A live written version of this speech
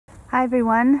Hi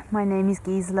everyone, my name is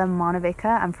Gisela Marnewecke.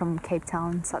 I'm from Cape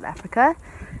Town, South Africa,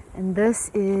 and this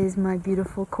is my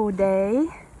beautiful Corday.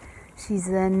 She's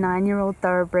a 9-year-old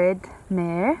thoroughbred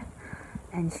mare,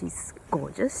 and she's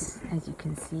gorgeous, as you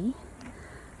can see.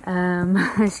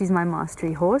 She's my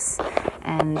mastery horse,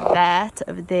 and that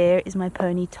over there is my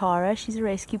pony Tara. She's a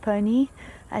rescue pony.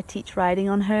 I teach riding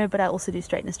on her, but I also do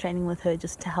straightness training with her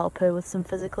just to help her with some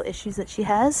physical issues that she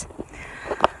has.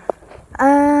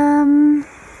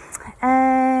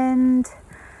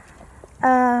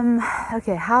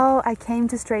 Okay, how I came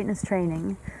to straightness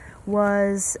training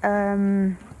was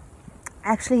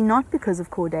actually not because of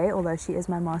Corday, although she is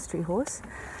my mastery horse,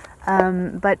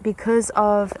 but because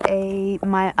of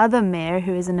my other mare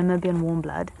who is a Namibian warm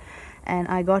blood, and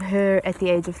I got her at the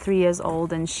age of 3 years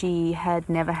old, and she had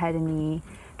never had any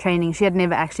training. She had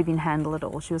never actually been handled at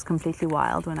all. She was completely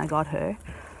wild when I got her,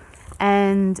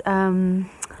 and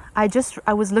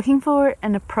I was looking for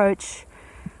an approach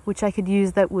which I could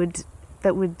use that would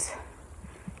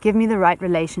give me the right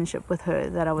relationship with her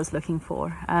that I was looking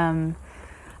for.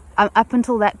 Up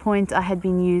until that point, I had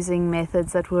been using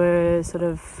methods that were sort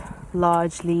of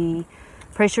largely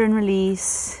pressure and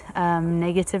release,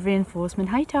 negative reinforcement.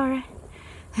 Hi, Tara.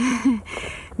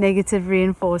 Negative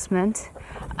reinforcement.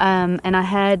 And I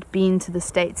had been to the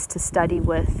States to study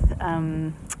with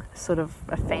sort of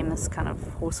a famous kind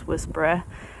of horse whisperer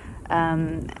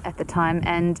at the time,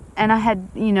 and I had,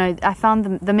 I found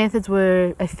the methods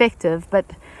were effective, but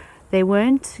they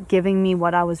weren't giving me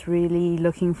what I was really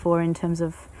looking for in terms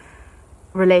of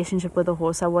relationship with the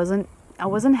horse. I wasn't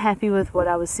happy with what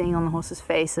I was seeing on the horses'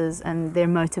 faces and their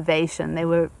motivation.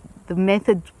 The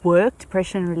method worked,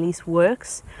 pressure and release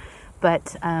works,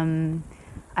 but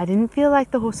I didn't feel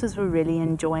like the horses were really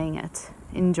enjoying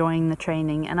the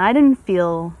training, and I didn't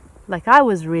feel like I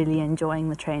was really enjoying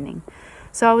the training.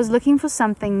 So I was looking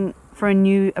for a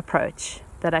new approach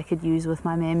that I could use with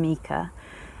my mare Mika,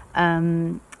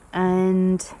 and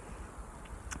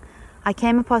I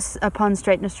came upon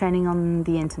straightness training on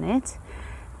the internet,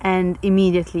 and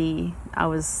immediately I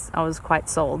was quite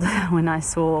sold when I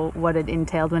saw what it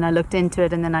entailed. When I looked into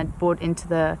it, and then I bought into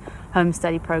the home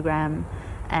study program,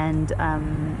 and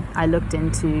I looked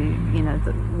into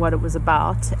what it was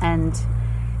about, and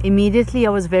immediately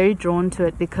I was very drawn to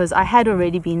it because I had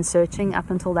already been searching up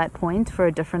until that point for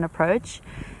a different approach,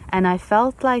 and I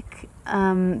felt like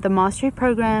the mastery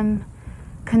program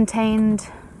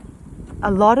contained a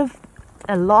lot,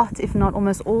 if not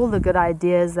almost all, the good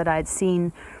ideas that I'd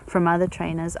seen from other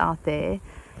trainers out there.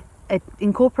 It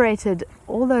incorporated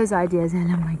all those ideas,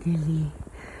 hello my girlie,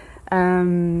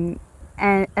 and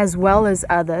as well as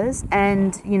others,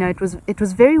 and it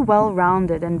was very well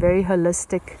rounded and very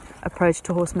holistic approach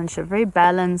to horsemanship, very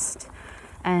balanced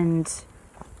and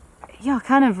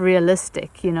kind of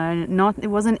realistic. It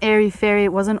wasn't airy fairy.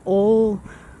 It wasn't all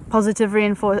positive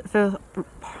reinforcement.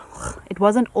 It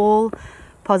wasn't all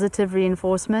positive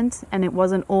reinforcement, and it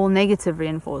wasn't all negative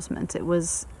reinforcement. It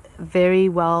was very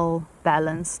well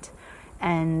balanced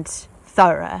and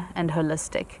thorough and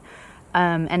holistic,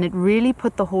 and it really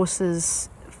put the horses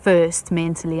first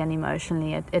mentally and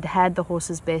emotionally. It had the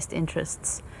horse's best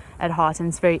interests at heart, and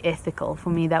it's very ethical.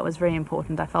 For me, that was very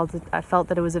important. I felt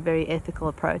that it was a very ethical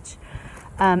approach.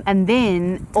 And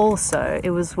then also,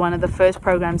 it was one of the first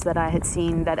programs that I had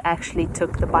seen that actually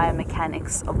took the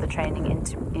biomechanics of the training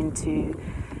into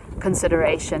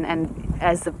consideration, and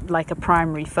as a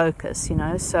primary focus.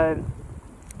 So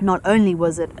not only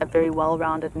was it a very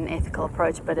well-rounded and ethical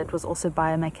approach, but it was also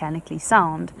biomechanically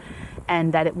sound,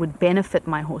 and that it would benefit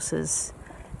my horses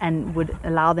and would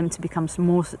allow them to become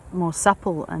more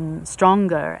supple and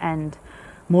stronger and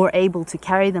more able to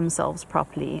carry themselves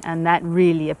properly. And that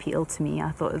really appealed to me.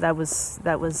 I thought that was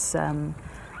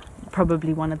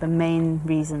probably one of the main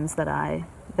reasons that I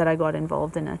got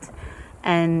involved in it.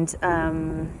 And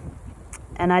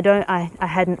I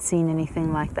hadn't seen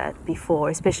anything like that before,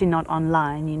 especially not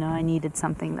online. I needed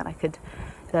something that I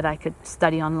could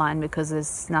study online, because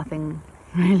there's nothing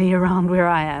really around where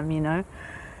I am.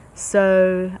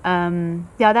 So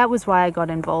that was why I got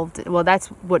involved. Well, that's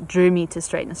what drew me to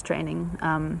straightness training.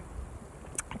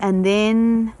 And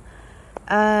then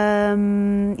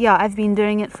I've been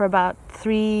doing it for about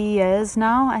 3 years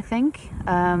now, I think.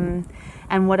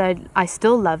 And what I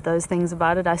still love those things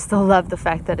about it. I still love the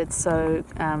fact that it's so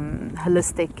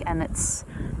holistic, and it's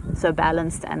so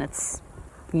balanced, and it's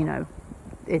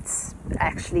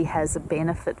actually has a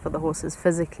benefit for the horses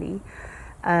physically.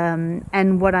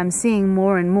 And what I'm seeing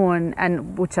more and more,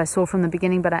 and which I saw from the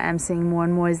beginning, but I am seeing more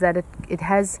and more, is that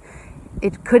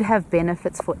it could have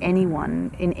benefits for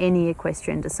anyone in any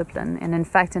equestrian discipline. And in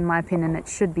fact, in my opinion, it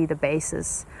should be the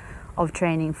basis of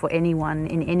training for anyone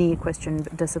in any equestrian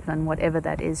discipline, whatever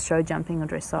that is, show jumping or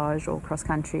dressage or cross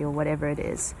country or whatever it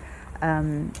is.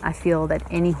 I feel that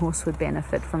any horse would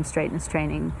benefit from straightness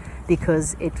training,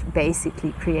 because it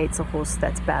basically creates a horse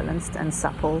that's balanced and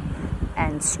supple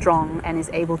and strong and is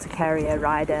able to carry a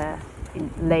rider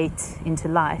late into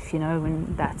life, you know,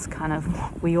 and that's kind of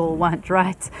what we all want,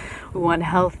 right? We want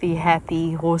healthy,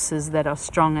 happy horses that are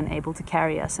strong and able to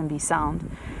carry us and be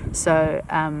sound. So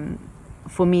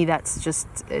for me, that's just,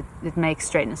 it makes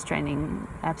straightness training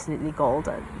absolutely gold,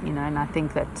 you know, and I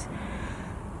think that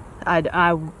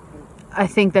I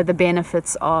think that the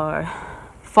benefits are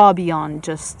far beyond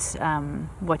just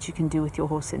what you can do with your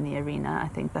horse in the arena. I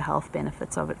think the health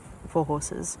benefits of it for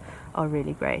horses are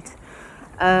really great.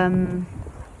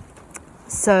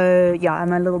 So yeah,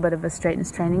 I'm a little bit of a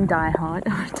straightness training diehard.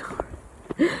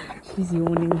 She's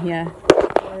yawning here.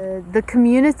 The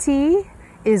community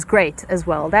is great as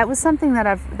well. That was something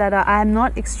that I'm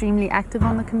not extremely active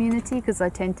on the community, because I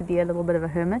tend to be a little bit of a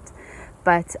hermit.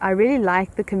 But I really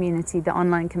like the community, the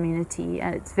online community,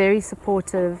 and it's very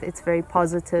supportive, it's very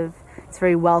positive, it's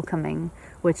very welcoming,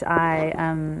 which I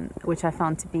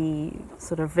found to be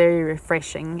sort of very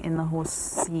refreshing in the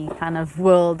horsey kind of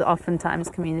world. Oftentimes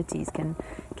communities can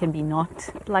be not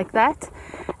like that,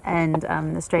 and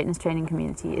the straightness training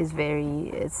community is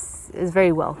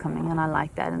very welcoming, and I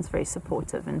like that, and it's very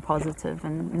supportive and positive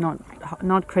and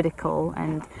not critical.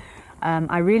 And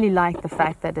I really like the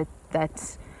fact that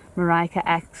Marijke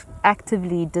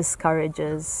actively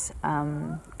discourages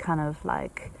kind of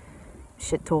like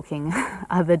shit talking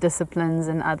other disciplines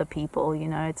and other people. You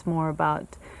know, it's more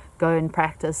about go and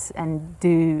practice and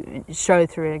show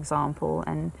through example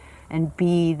and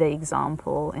be the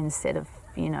example, instead of,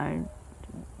 you know,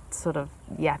 sort of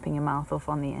yapping your mouth off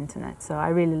on the internet. So I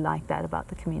really like that about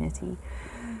the community.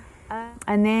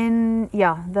 And then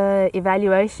yeah, the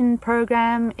evaluation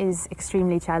program is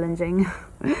extremely challenging.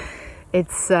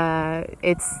 It's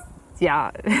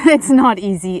not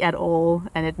easy at all,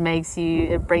 and it brings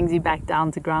you back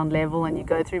down to ground level, and you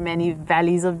go through many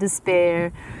valleys of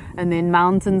despair, and then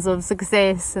mountains of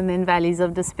success, and then valleys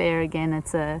of despair again.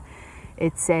 It's a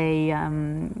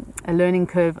learning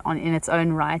curve in its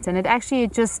own right, and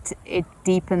it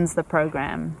deepens the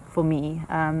program for me.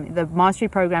 The mastery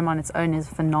program on its own is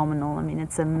phenomenal. I mean,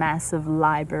 it's a massive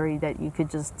library that you could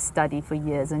just study for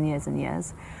years and years and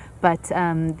years. But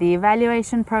the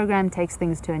evaluation program takes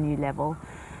things to a new level.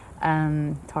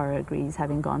 Tara agrees,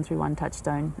 having gone through one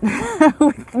touchstone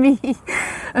with me.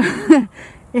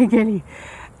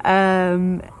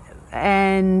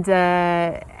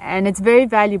 And it's very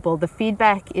valuable. The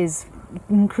feedback is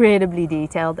incredibly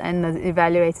detailed, and the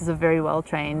evaluators are very well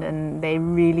trained, and they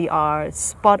really are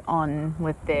spot on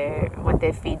with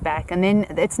their feedback. And then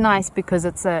it's nice because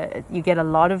you get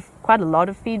quite a lot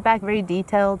of feedback, very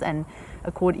detailed, and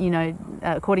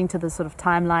according to the sort of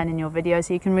timeline in your video,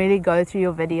 so you can really go through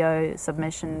your video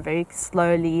submission very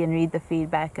slowly and read the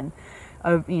feedback, and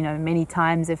many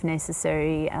times if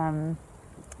necessary.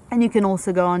 And you can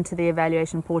also go onto the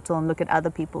evaluation portal and look at other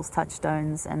people's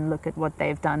touchstones and look at what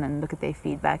they've done and look at their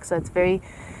feedback. So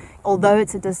although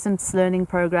it's a distance learning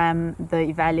program, the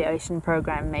evaluation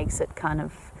program makes it kind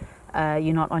of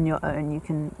you're not on your own. You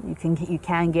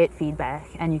can get feedback,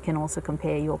 and you can also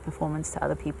compare your performance to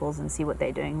other people's and see what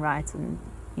they're doing right, and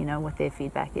what their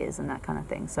feedback is and that kind of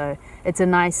thing. So it's a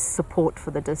nice support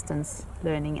for the distance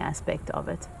learning aspect of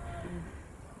it.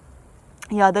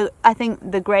 Yeah, I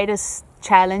think the greatest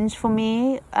challenge for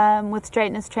me with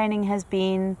straightness training has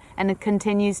been, and it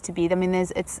continues to be, I mean,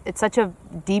 it's such a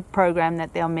deep program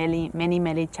that there are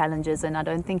many challenges, and I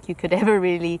don't think you could ever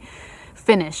really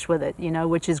finish with it,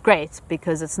 which is great,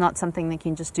 because it's not something that you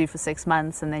can just do for 6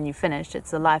 months and then you finish.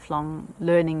 It's a lifelong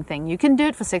learning thing. You can do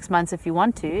it for 6 months if you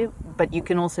want to, but you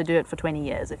can also do it for 20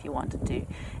 years if you wanted to,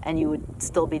 and you would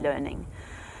still be learning.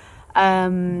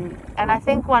 And I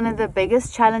think one of the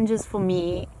biggest challenges for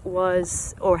me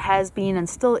was, or has been and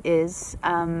still is,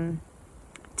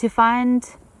 to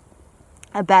find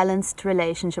a balanced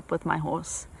relationship with my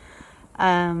horse.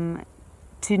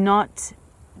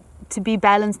 To be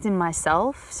balanced in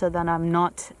myself, so that I'm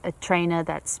not a trainer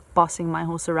that's bossing my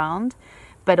horse around,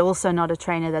 but also not a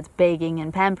trainer that's begging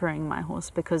and pampering my horse,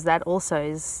 because that also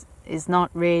is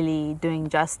not really doing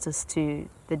justice to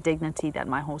the dignity that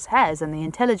my horse has and the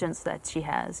intelligence that she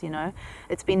has.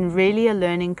 It's been really a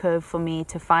learning curve for me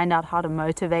to find out how to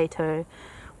motivate her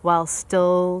while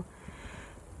still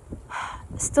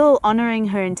honoring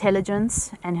her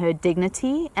intelligence and her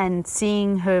dignity, and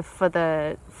seeing her for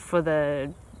the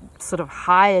sort of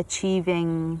high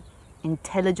achieving,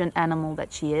 intelligent animal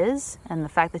that she is, and the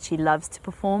fact that she loves to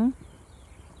perform.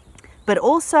 but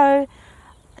also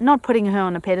not putting her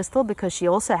on a pedestal, because she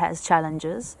also has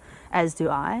challenges, as do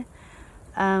I.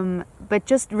 But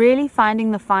just really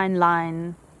finding the fine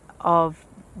line of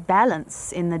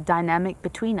balance in the dynamic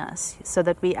between us, so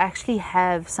that we actually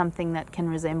have something that can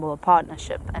resemble a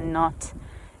partnership, and not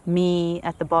me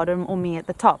at the bottom or me at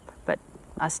the top, but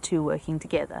us two working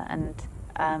together.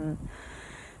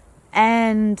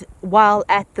 And while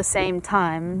at the same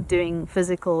time doing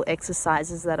physical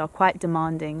exercises that are quite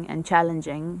demanding and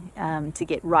challenging to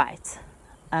get right,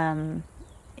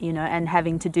 you know, and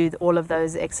having to do all of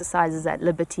those exercises at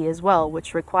liberty as well,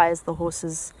 which requires the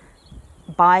horse's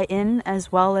buy-in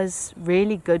as well as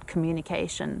really good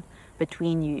communication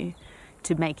between you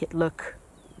to make it look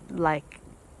like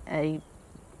a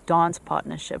dance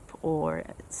partnership or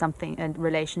something, a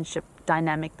relationship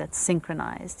dynamic that's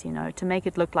synchronized, you know, to make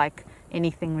it look like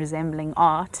anything resembling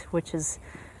art, which is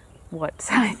what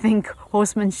I think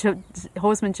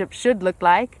horsemanship should look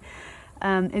like.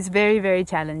 Is very, very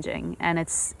challenging, and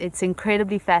it's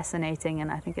incredibly fascinating,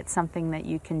 and I think it's something that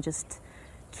you can just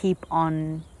keep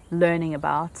on learning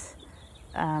about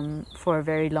for a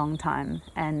very long time.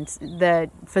 And the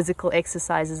physical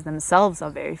exercises themselves are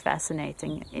very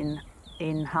fascinating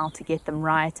in how to get them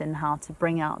right and how to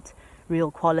bring out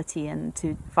real quality and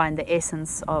to find the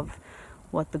essence of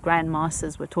what the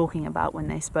grandmasters were talking about when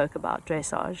they spoke about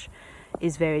dressage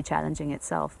is very challenging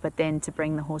itself. But then to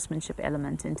bring the horsemanship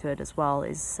element into it as well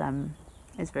is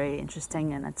very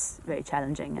interesting, and it's very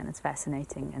challenging, and it's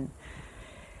fascinating, and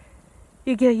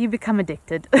you become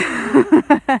addicted.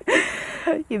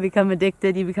 You become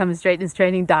a straightness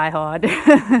training diehard.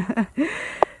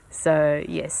 So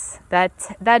yes,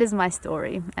 that is my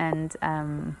story, and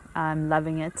I'm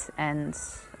loving it, and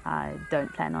I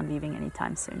don't plan on leaving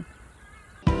anytime soon.